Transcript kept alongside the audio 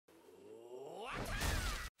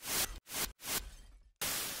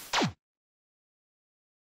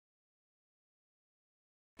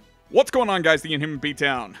What's going on, guys? The Inhuman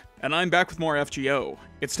Beatdown, and I'm back with more FGO.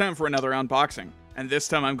 It's time for another unboxing, and this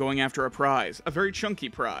time I'm going after a prize, a very chunky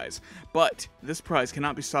prize. But this prize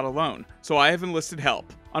cannot be sought alone, so I have enlisted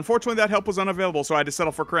help. Unfortunately, that help was unavailable, so I had to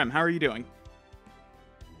settle for Krim. How are you doing?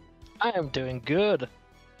 I am doing good.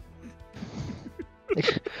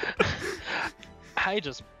 I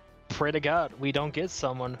just pray to God we don't get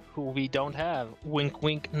someone who we don't have. Wink,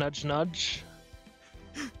 wink, nudge, nudge.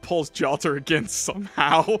 Pulls Jalter against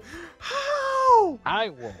somehow. How? I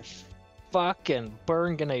will fucking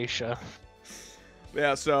burn Ganesha.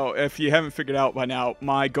 Yeah, so if you haven't figured out by now,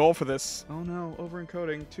 my goal for this... Oh no,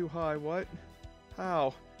 over-encoding, too high, what?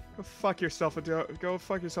 How? Go fuck yourself, go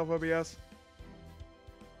fuck yourself, OBS.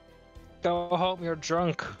 Go home, you're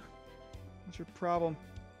drunk. What's your problem?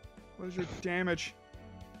 What is your damage?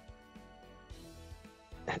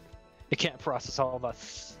 It can't process all the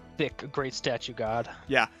thick, great statue god.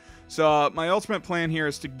 Yeah. So my ultimate plan here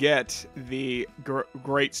is to get the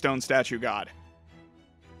great stone statue god.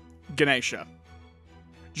 Ganesha.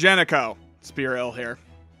 Jenico. Spear ill here.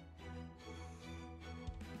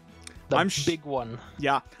 The big one.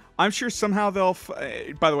 Yeah. I'm sure somehow they'll...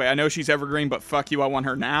 by the way, I know she's evergreen, but fuck you, I want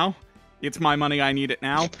her now. It's my money, I need it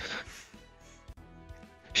now.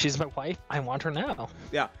 She's my wife, I want her now.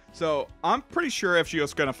 Yeah, so I'm pretty sure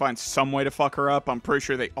FGO's gonna find some way to fuck her up. I'm pretty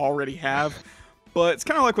sure they already have. But it's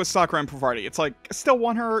kind of like with Sakura and Parvati. It's like, I still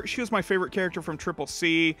want her. She was my favorite character from Triple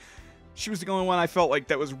C. She was the only one I felt like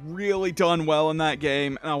that was really done well in that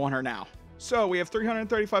game, and I want her now. So we have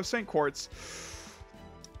 335 Saint Quartz.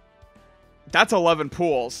 That's 11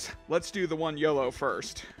 pools. Let's do the one YOLO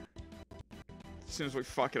first. As soon as we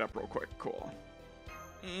fuck it up real quick. Cool.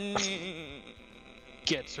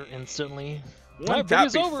 Gets her instantly. Wouldn't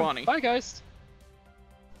that be over. Funny? Bye, guys.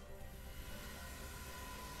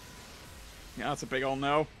 Yeah, that's a big ol'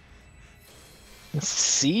 no.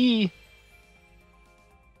 See?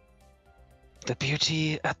 The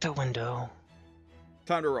beauty at the window.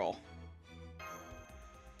 Time to roll.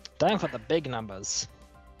 Time for the big numbers.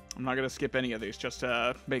 I'm not going to skip any of these just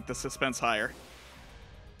to make the suspense higher.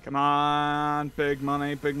 Come on, big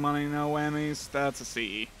money, no whammies. That's a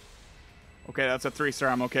C. Okay, that's a 3-star.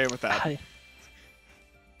 I'm okay with that.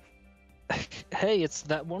 Hey, it's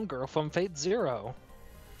that one girl from Fate Zero.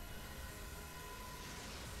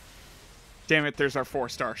 Damn it, there's our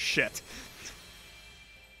 4-star. Shit.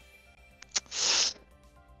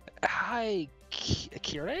 Hi,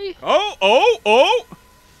 Kirei? Oh!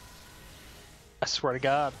 I swear to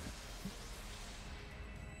God.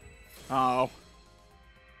 Oh.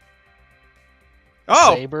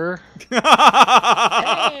 Saber.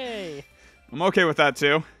 Hey! I'm okay with that,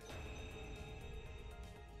 too.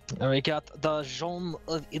 And we got the Jean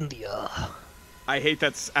of India. I hate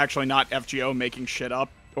that's actually not FGO making shit up,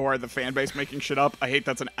 or the fanbase making shit up. I hate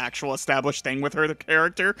that's an actual established thing with her, the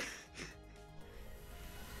character.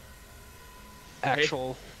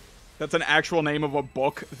 Actual. That's an actual name of a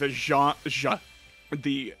book, the Jean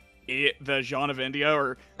of India,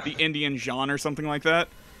 or the Indian Jean, or something like that.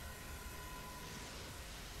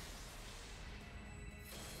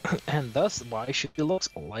 And thus why she looks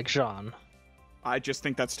like Jean. I just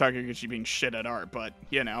think that's Takaguchi being shit at art, but,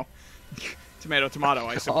 you know. Tomato, tomato,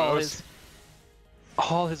 I suppose.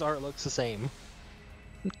 All his art looks the same.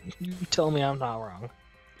 You tell me I'm not wrong.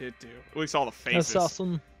 It do. At least all the faces. That's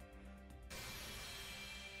awesome.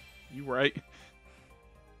 You right.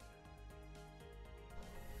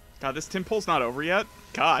 God, this Tim Pool's not over yet?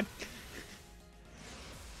 God.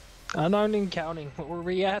 I'm not even counting. What were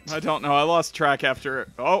we at? I don't know. I lost track after...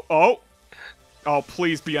 Oh,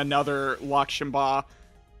 please be another Lakshmba.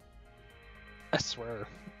 I swear.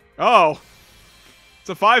 Oh. It's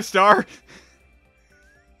a 5-star.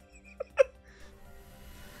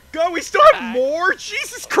 God, we still have more?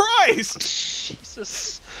 Jesus Christ!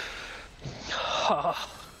 Jesus.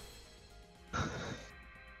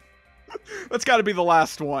 That's gotta be the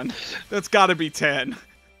last one. That's gotta be 10.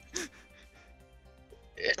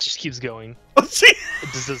 It just keeps going. Oh, gee. It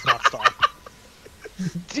just does not stop.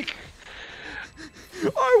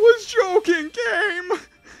 I was joking, game!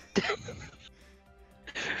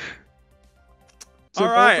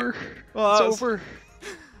 Alright. Well, it's over.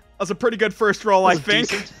 That was a pretty good first roll, I think.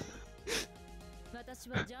 Decent.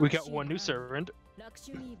 We got one new servant.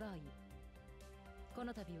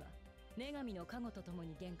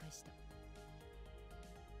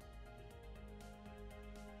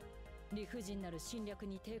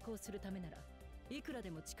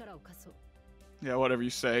 Yeah, whatever you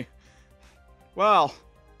say. Well,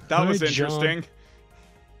 that was interesting.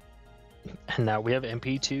 And now we have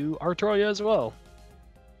MP2 Artoria as well.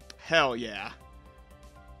 Hell yeah.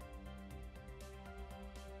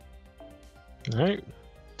 Alright.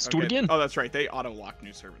 Let's do it again. Oh, that's right. They auto-lock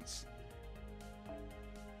new servants.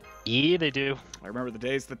 Yeah, they do. I remember the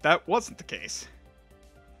days that wasn't the case.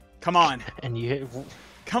 Come on. And you...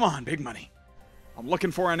 Come on, big money. I'm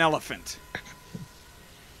looking for an elephant.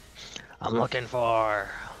 I'm looking for...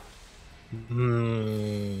 That's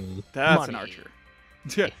money. an archer.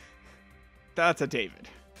 That's a David.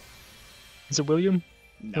 Is it William?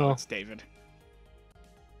 No, Oh. it's David.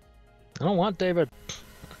 I don't want David.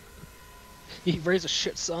 He raised a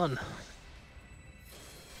shit son.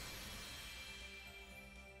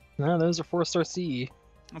 No, those are 4-star CE.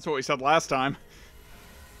 That's what we said last time.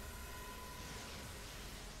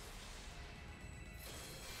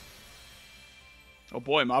 Oh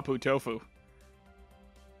boy, Mapu Tofu.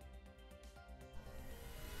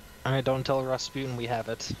 Alright, don't tell Rasputin we have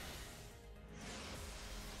it.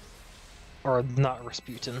 Or not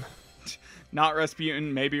Rasputin. Not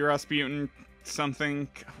Rasputin, maybe Rasputin, something.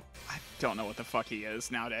 I don't know what the fuck he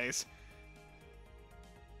is nowadays.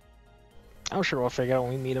 I'm sure we'll figure out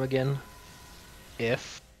when we meet him again.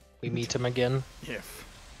 If we meet him again. If.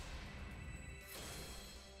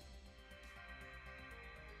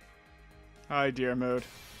 Hi, dear mode.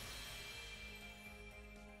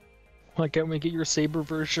 Why can't we get your saber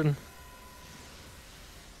version?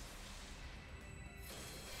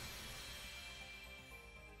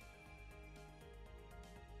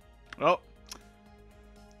 Well,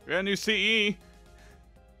 we got a new CE.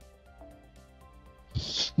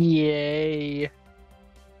 Yay!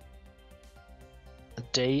 A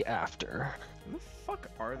day after. Who the fuck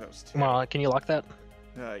are those two? Well, can you lock that?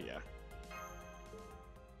 Yeah.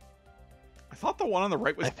 I thought the one on the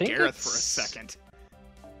right was I think Gareth for a it's- second.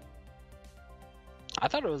 I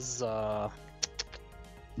thought it was,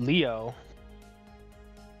 Leo.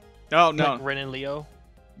 Oh, no. Like Ren and Leo.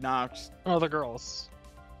 Nah, just, Oh, the girls.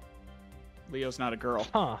 Leo's not a girl.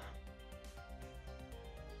 Huh.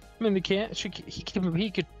 I mean, he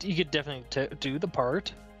could definitely do the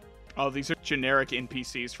part. Oh, these are generic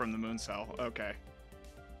NPCs from the Moon Cell. Okay.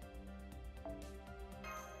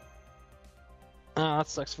 Ah, that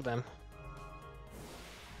sucks for them.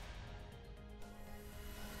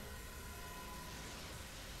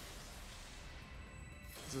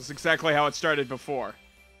 This is exactly how it started before.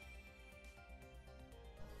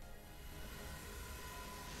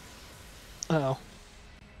 Oh.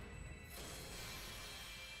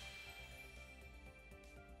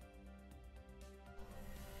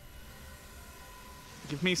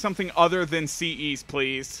 Give me something other than CEs,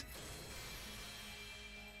 please.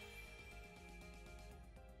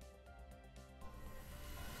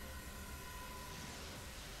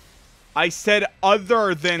 I said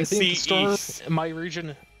other than I think the storm CEs. in my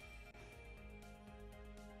region.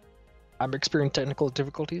 I'm experiencing technical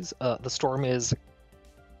difficulties. The storm is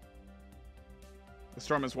The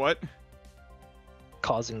storm is what?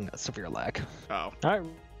 causing a severe lag. Oh. Alright.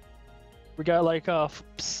 We got like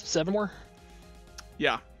 7 more?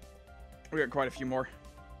 Yeah. We got quite a few more.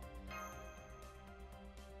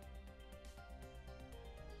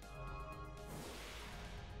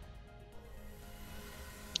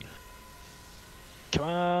 Come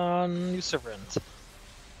on, you servant.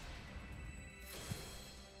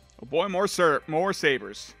 Oh boy, more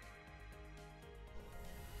sabers.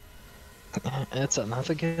 It's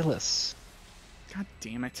another Gillis. God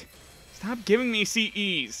damn it. Stop giving me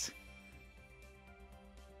CEs.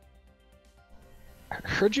 I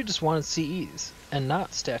heard you just wanted CEs and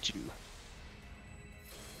not statue.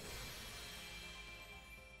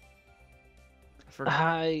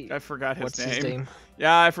 I forgot his What's name. his name?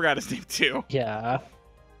 Yeah, I forgot his name too. Yeah.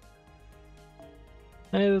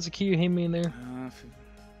 Hey, there's a key hit me in there.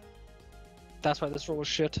 That's why this roll was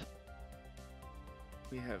shit.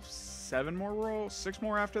 We have 7 more rolls, 6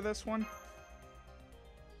 more after this one.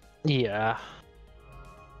 Yeah.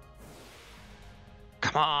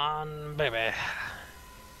 Come on, baby.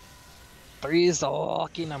 3 is the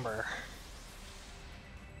lucky number.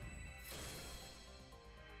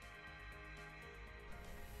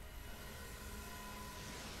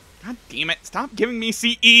 God damn it, stop giving me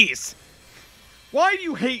CEs! Why do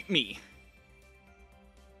you hate me?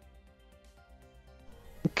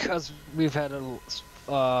 Because we've had a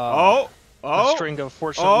Oh! string of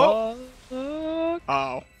fortune Oh. luck.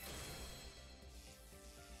 Oh.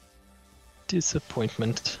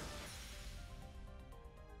 Disappointment.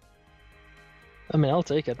 I mean, I'll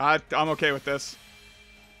take it. I'm okay with this.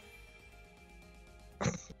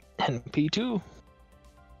 And P2.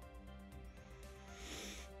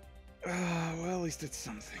 Well, at least it's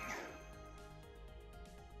something.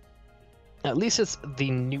 At least it's the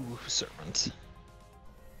new servant.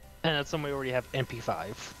 And that's somebody we already have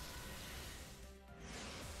NP5.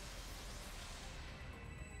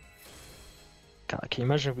 God, can you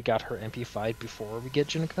imagine if we got her MP5 before we get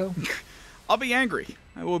Juniko? I'll be angry.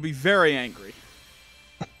 I will be very angry.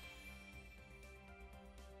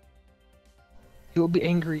 He will be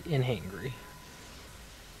angry and hangry.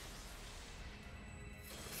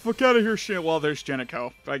 Fuck out of here, shit. Well, there's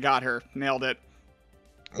Juniko. I got her. Nailed it.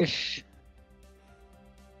 Ish.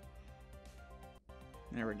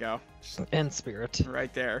 There we go. Just And Spirit.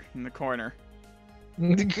 right there in the corner.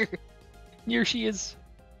 Here she is.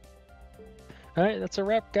 Alright, that's a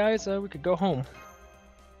wrap, guys. We could go home.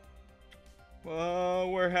 Whoa,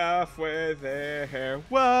 we're halfway there.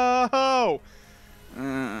 Whoa!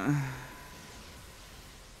 I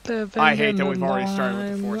hate that we've already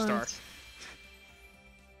started with the 4-star.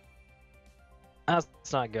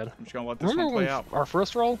 That's not good. I'm just gonna let this one play out. Our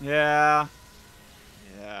first roll? Yeah.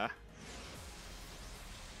 Yeah.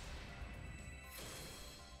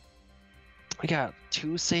 We got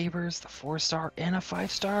 2 sabers, the 4-star, and a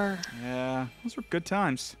 5-star. Yeah. Those were good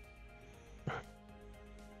times.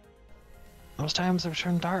 Those times have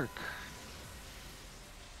turned dark.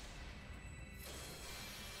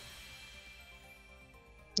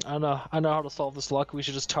 I know how to solve this luck. We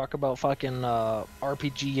should just talk about fucking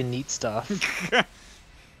RPG and neat stuff.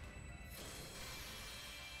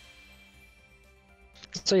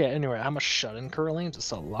 So yeah, anyway, I'm a shut-in currently,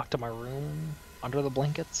 just locked in my room, under the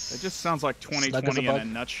blankets. It just sounds like 2020 in a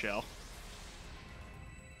nutshell.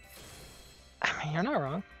 I mean, you're not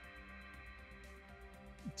wrong.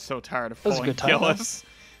 So tired of That was a pulling good time, Gillis.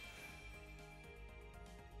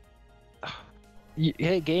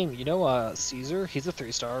 Hey, game, you know Caesar? He's a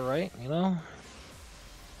 3-star, right? You know?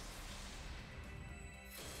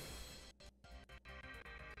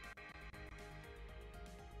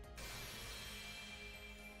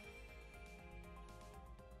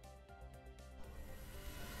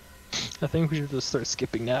 I think we should just start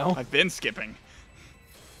skipping now. I've been skipping.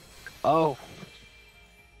 Oh.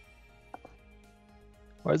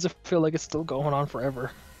 Why does it feel like it's still going on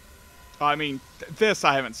forever? I mean, this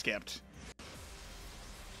I haven't skipped.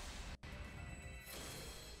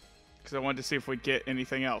 Because I wanted to see if we'd get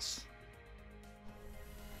anything else.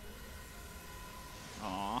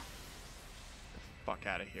 Aw. Get the fuck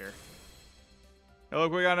out of here. Hey,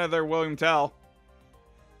 look, we got another William Tell.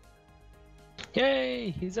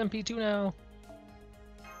 Yay! He's MP2 now.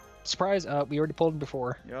 Surprise! We already pulled him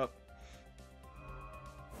before. Yep.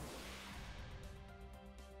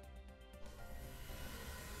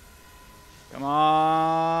 Come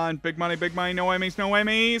on! Big money, no Emmys, no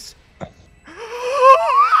Emmys!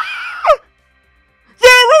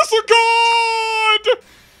 There is a God!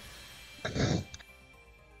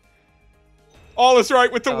 All is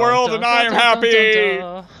right with the world, and I am happy!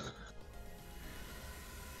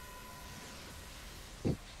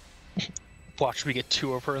 Watch me get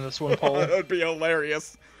 2 of her in this one poll. That would be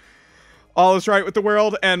hilarious. All is right with the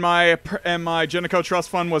world, and my Genico trust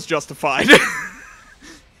fund was justified.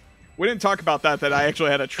 We didn't talk about that I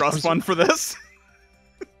actually had a trust fund for this.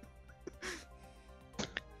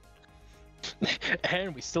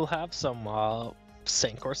 And we still have some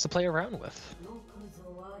Sancors to play around with.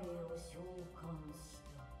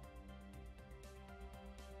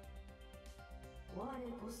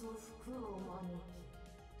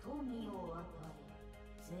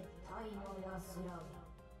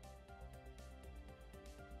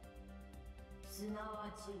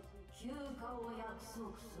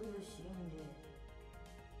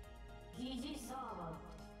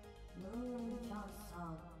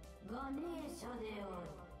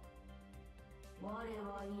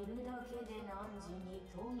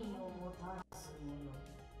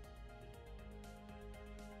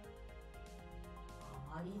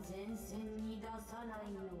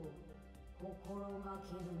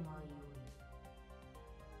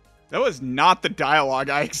 That was not the dialogue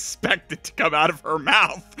I expected to come out of her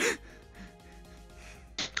mouth.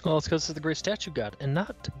 Well, it's because it's the great statue god, and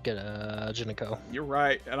not Genico. You're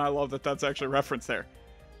right, and I love that that's actually referenced there.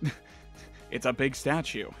 It's a big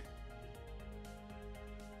statue.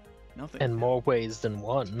 Nothing. In more ways than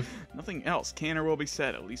one. Nothing else can or will be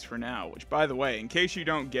said, at least for now. Which, by the way, in case you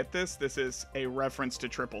don't get this, this is a reference to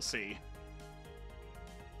Triple C.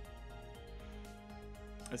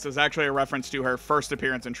 This is actually a reference to her first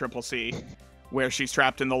appearance in Triple C, where she's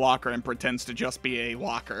trapped in the locker and pretends to just be a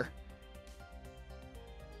locker.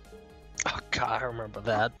 Oh god, I remember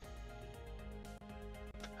that.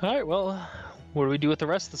 Alright, well, what do we do with the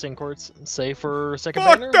rest of the Sancors? Say for second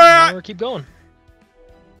Fuck banner, that! or keep going?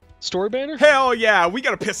 Story banner? Hell yeah, we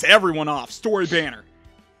gotta piss everyone off. Story banner.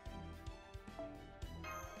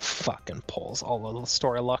 Fucking pulls all of the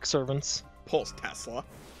story lock servants. Pulls Tesla.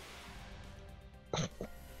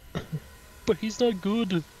 But he's not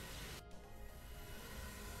good.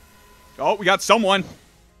 Oh, we got someone.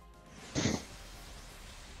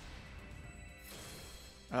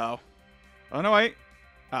 Oh. Oh, no, wait.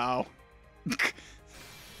 Oh.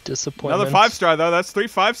 Disappointment. Another 5-star, though. That's 3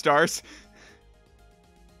 5-stars.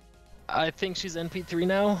 I think she's NP3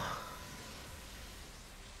 now.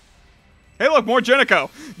 Hey, look, more Jenico.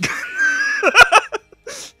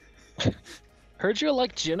 Heard you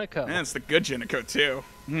like Jenico. Man, it's the good Jenico, too.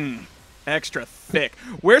 Extra thick.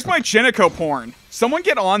 Where's my Jenico porn? Someone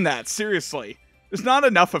get on that, seriously. There's not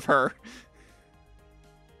enough of her.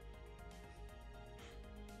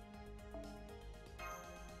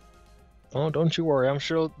 Oh, don't you worry. I'm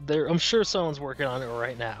sure someone's working on it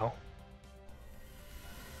right now.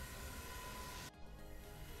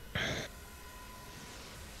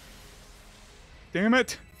 Damn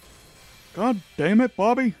it. God damn it,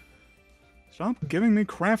 Bobby. Stop giving me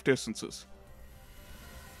craft essences.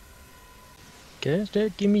 Give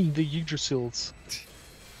me the Yggdrasils.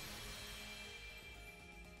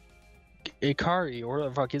 Ikari, or whatever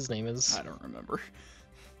the fuck his name is. I don't remember.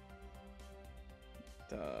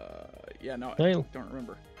 Yeah, no, Hey. I don't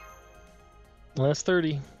remember. Last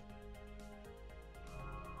 30.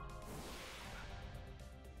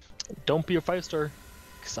 Don't be a 5-star,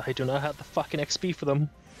 because I do not have the fucking XP for them.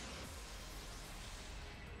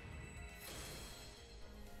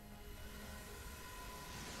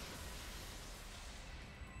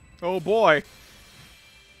 Oh boy.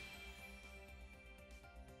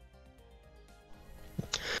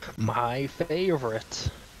 My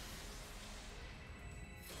favorite.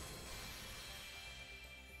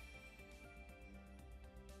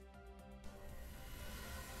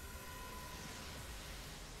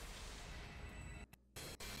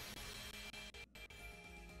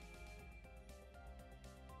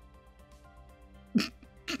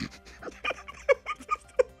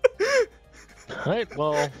 Alright,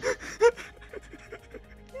 well.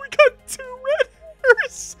 We got 2 red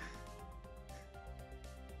hairs.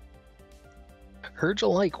 Heard you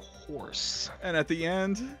like horse. And at the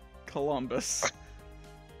end, Columbus.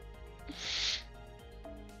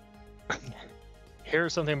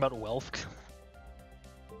 Here's something about wealth.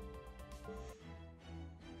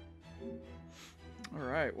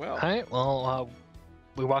 Alright, well. Alright, well,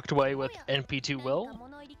 we walked away with NP2 Will,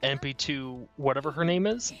 NP2 whatever her name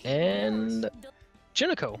is, and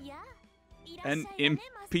Jenico. And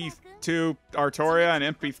MP2 Artoria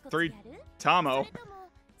and MP3 Tamo.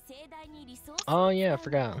 Oh yeah, I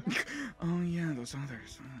forgot. Oh yeah, those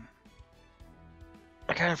others.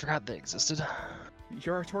 I kind of forgot they existed.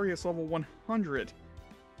 Your Artoria's level 100.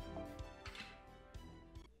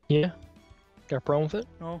 Yeah? Got a problem with it?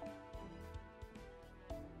 Oh.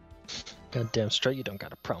 Goddamn straight you don't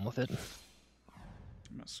got a problem with it. I'm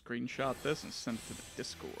gonna screenshot this and send it to the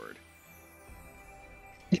Discord.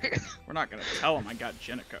 We're not gonna tell them I got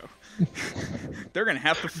Jenico. They're gonna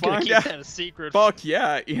have to find keep out. that a secret. Fuck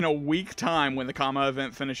yeah! In a week time, when the comma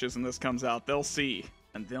event finishes and this comes out, they'll see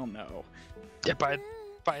and they'll know. Yeah, by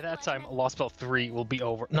that time, Lostbelt 3 will be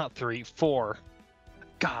over. Not 3, 4.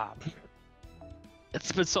 God.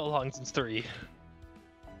 It's been so long since 3.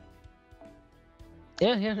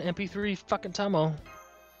 Yeah, MP3 fucking Tamo.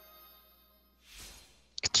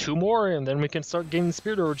 2 more, and then we can start getting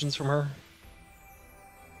spirit origins from her.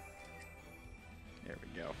 There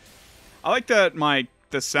we go. I like that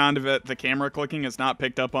the sound of it, the camera clicking, is not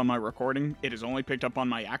picked up on my recording. It is only picked up on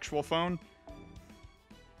my actual phone.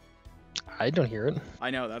 I don't hear it. I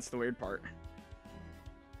know, that's the weird part.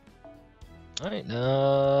 Alright,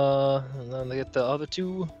 and then they get the other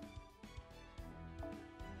 2.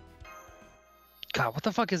 God, what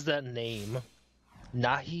the fuck is that name?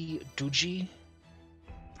 Nahi Duji?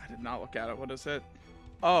 I did not look at it. What is it?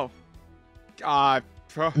 Oh.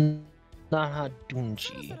 Fuck Naha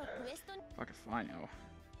Dunji. if I know.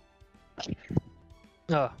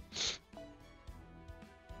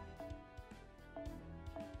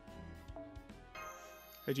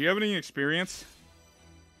 Hey, do you have any experience?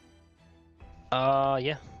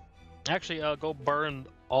 Yeah. Actually, go burn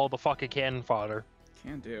all the fucking cannon fodder.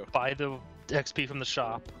 Can do. Buy the XP from the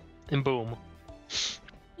shop, and boom.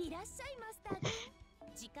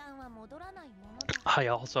 I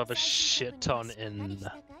also have a shit ton in...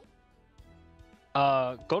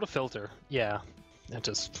 go to filter. Yeah. And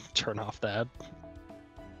just turn off that.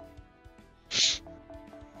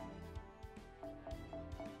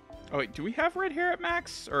 Oh, wait, do we have red hair at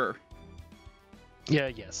max, or...? Yeah,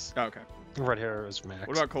 yes. Oh, okay. Red hair is max.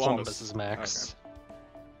 What about Columbus? Columbus is max.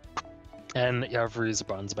 Okay. And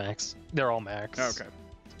Yavrizaban's max. They're all max. Okay.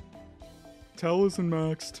 Tell isn't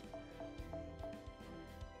maxed.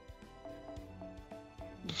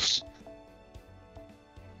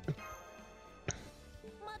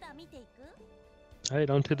 Right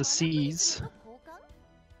onto the seas.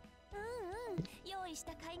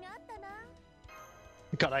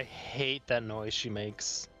 God, I hate that noise she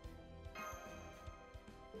makes.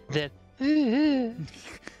 That.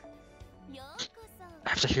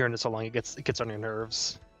 After hearing it so long, it gets on your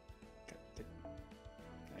nerves.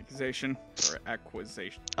 Accusation or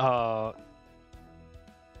acquisition?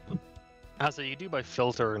 As you do by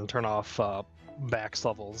filter and turn off max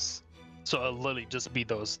levels, so it'll literally just be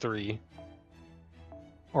those 3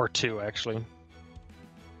 or 2 actually.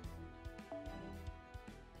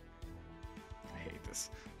 I hate this.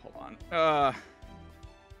 Hold on.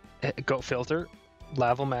 Go filter,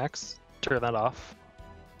 level max, turn that off.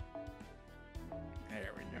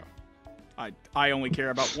 There we go. I only care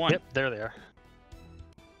about one. Yep, there they are.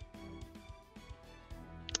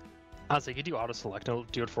 Honestly, you can do auto select, it'll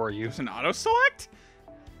do it for you. There's an auto select?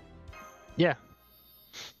 Yeah.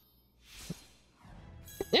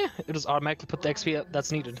 Yeah, it just automatically put the XP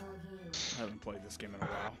that's needed. I haven't played this game in a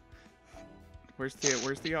while. Where's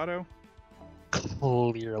the auto?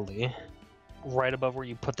 Clearly. Right above where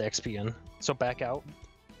you put the XP in. So back out.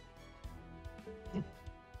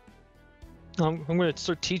 I'm gonna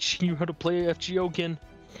start teaching you how to play FGO again.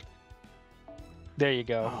 There you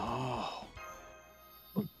go. Oh.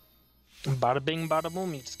 Bada bing, bada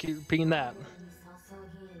boom. You just keep repeating that.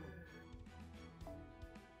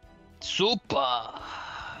 Super.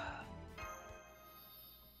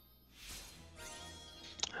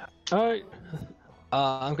 Alright.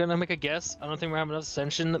 I'm gonna make a guess. I don't think we're having enough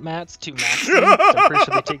ascension mats to max them. I'm pretty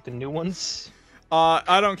sure they take the new ones.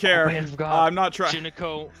 I don't care. Oh, man, I'm not trying.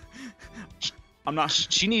 Jinako. I'm not.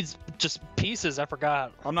 She needs just pieces. I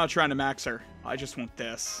forgot. I'm not trying to max her. I just want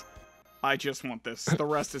this. I just want this. The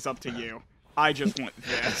rest is up to you. I just want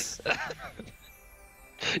this.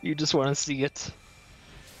 You just want to see it.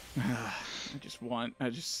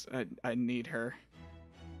 I need her.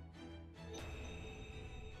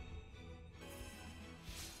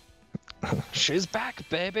 She's back,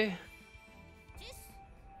 baby.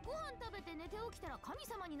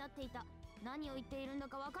 何を言っているんだ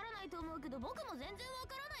かわからないと思うけど僕も全然わ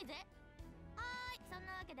からないぜ。はーい、そん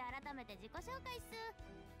なわけで改めて自己紹介っす。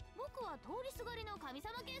僕は通りすがりの神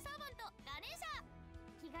様系サーバントガネーシャ。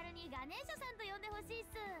気軽にガネーシャさんと呼んでほしいっ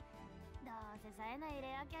す。どうせ冴えない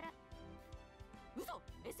レアキャラ。嘘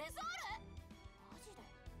 ?SSR？ マジで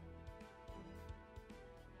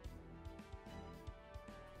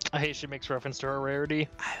I hate she makes reference to her rarity.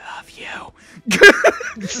 I love you.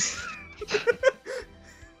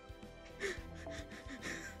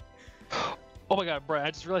 Oh my god, Brad,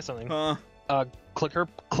 I just realized something. Click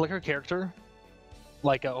her character.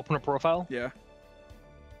 Like, open her profile. Yeah.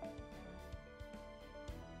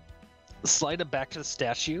 Slide it back to the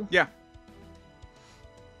statue. Yeah.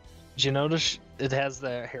 Did you notice it has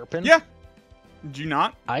the hairpin? Yeah. Did you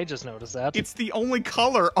not? I just noticed that. It's the only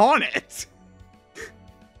color on it.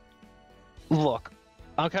 Look,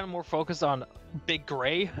 I'm kind of more focused on Big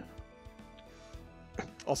Gray.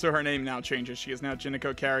 Also, her name now changes. She is now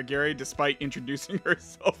Jinako Karagiri, despite introducing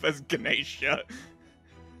herself as Ganesha.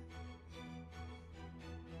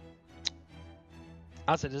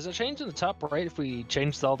 I said, does it change in the top right if we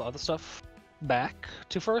change all the other stuff back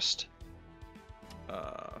to first?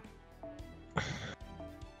 Huh.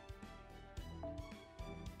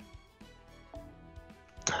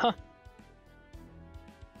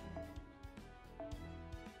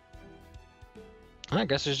 I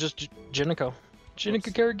guess it's just Jinako.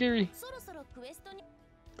 Jinako Karagiri.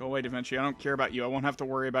 Go away, Da Vinci. I don't care about you. I won't have to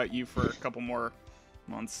worry about you for a couple more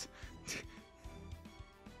months.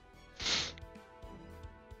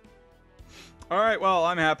 Alright, well,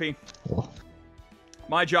 I'm happy.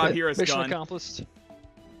 My job here is mission done. accomplished.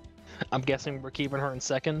 I'm guessing we're keeping her in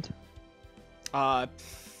second. Either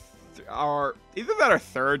that or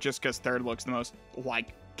third, just because third looks the most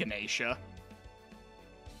like Ganesha.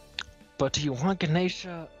 But do you want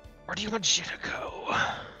Ganesha, or do you want Jinako?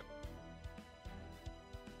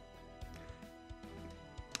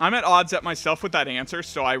 I'm at odds at myself with that answer,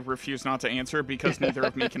 so I refuse not to answer because neither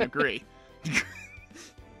of me can agree.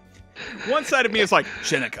 One side of me is like,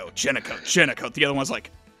 Jinako, Jinako, Jinako. The other one's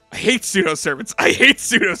like, I hate pseudo-servants. I hate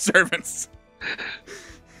pseudo-servants.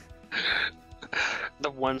 The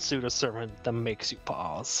one pseudo-servant that makes you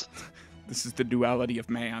pause. This is the duality of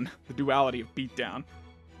man. The duality of beatdown.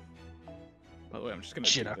 By the way, I'm just gonna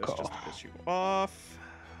do this just to piss you off.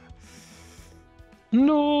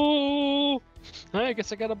 No! I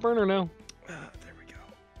guess I got a burner now. There we go.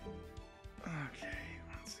 Okay,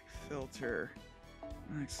 let's see. Filter.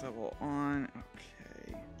 Next level on.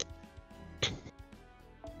 Okay.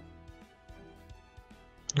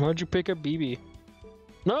 Why'd you pick up BB?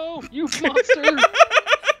 No, you monster!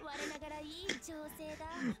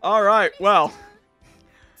 All right, well.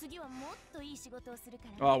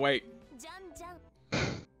 Oh, wait.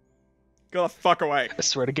 Go the fuck away. I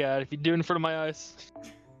swear to God, if you do it in front of my eyes.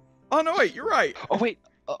 Oh, no, wait, you're right. Oh, wait.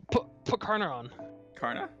 Put Karna on.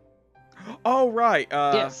 Karna? Oh, right.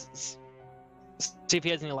 Yes. See if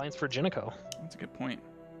he has any lines for Jinako. That's a good point.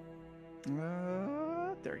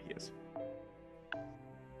 There he is.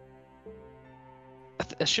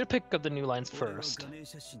 I should pick up the new lines first.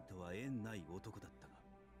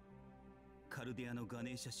 カルディアのガ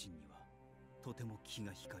ネーシャ神にはとても気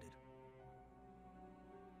が惹かれる。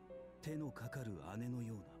手のかかる姉の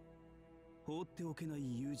ような、放っておけな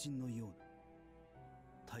い友人のような、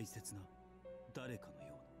大切な誰かの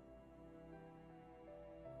よ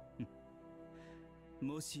う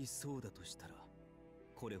な。もしそうだとしたら、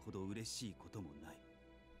これほど嬉しいこともない。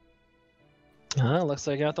Looks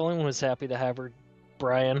like I'm not the only one who's happy to have her,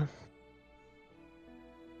 Brian.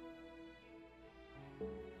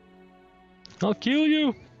 I'll kill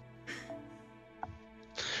you!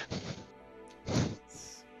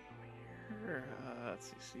 Let's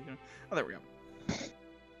see. Oh, there we go.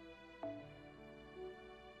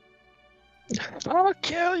 I'll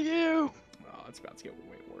kill you! Oh, it's about to get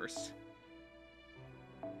way worse.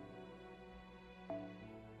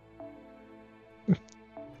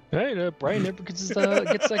 Hey, Brian never gets his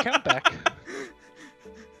account back.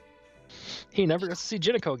 He never gets to see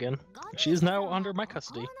Jinako again. She is now under my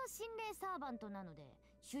custody.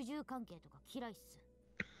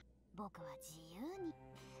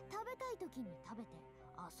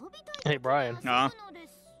 Hey, Brian.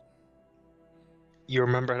 You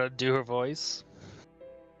remember how to do her voice?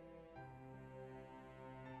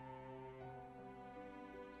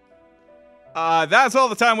 That's all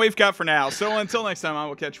the time we've got for now. So until next time, I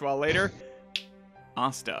will catch you all later.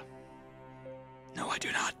 Asta. No, I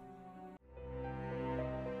do not.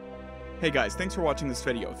 Hey guys, thanks for watching this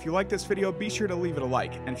video. If you like this video, be sure to leave it a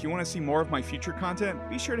like. And if you want to see more of my future content,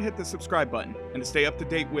 be sure to hit the subscribe button. And to stay up to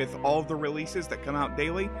date with all of the releases that come out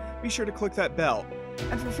daily, be sure to click that bell.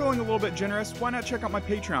 And if you're feeling a little bit generous, why not check out my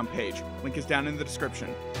Patreon page? Link is down in the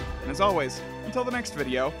description. And as always, until the next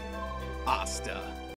video, Asta.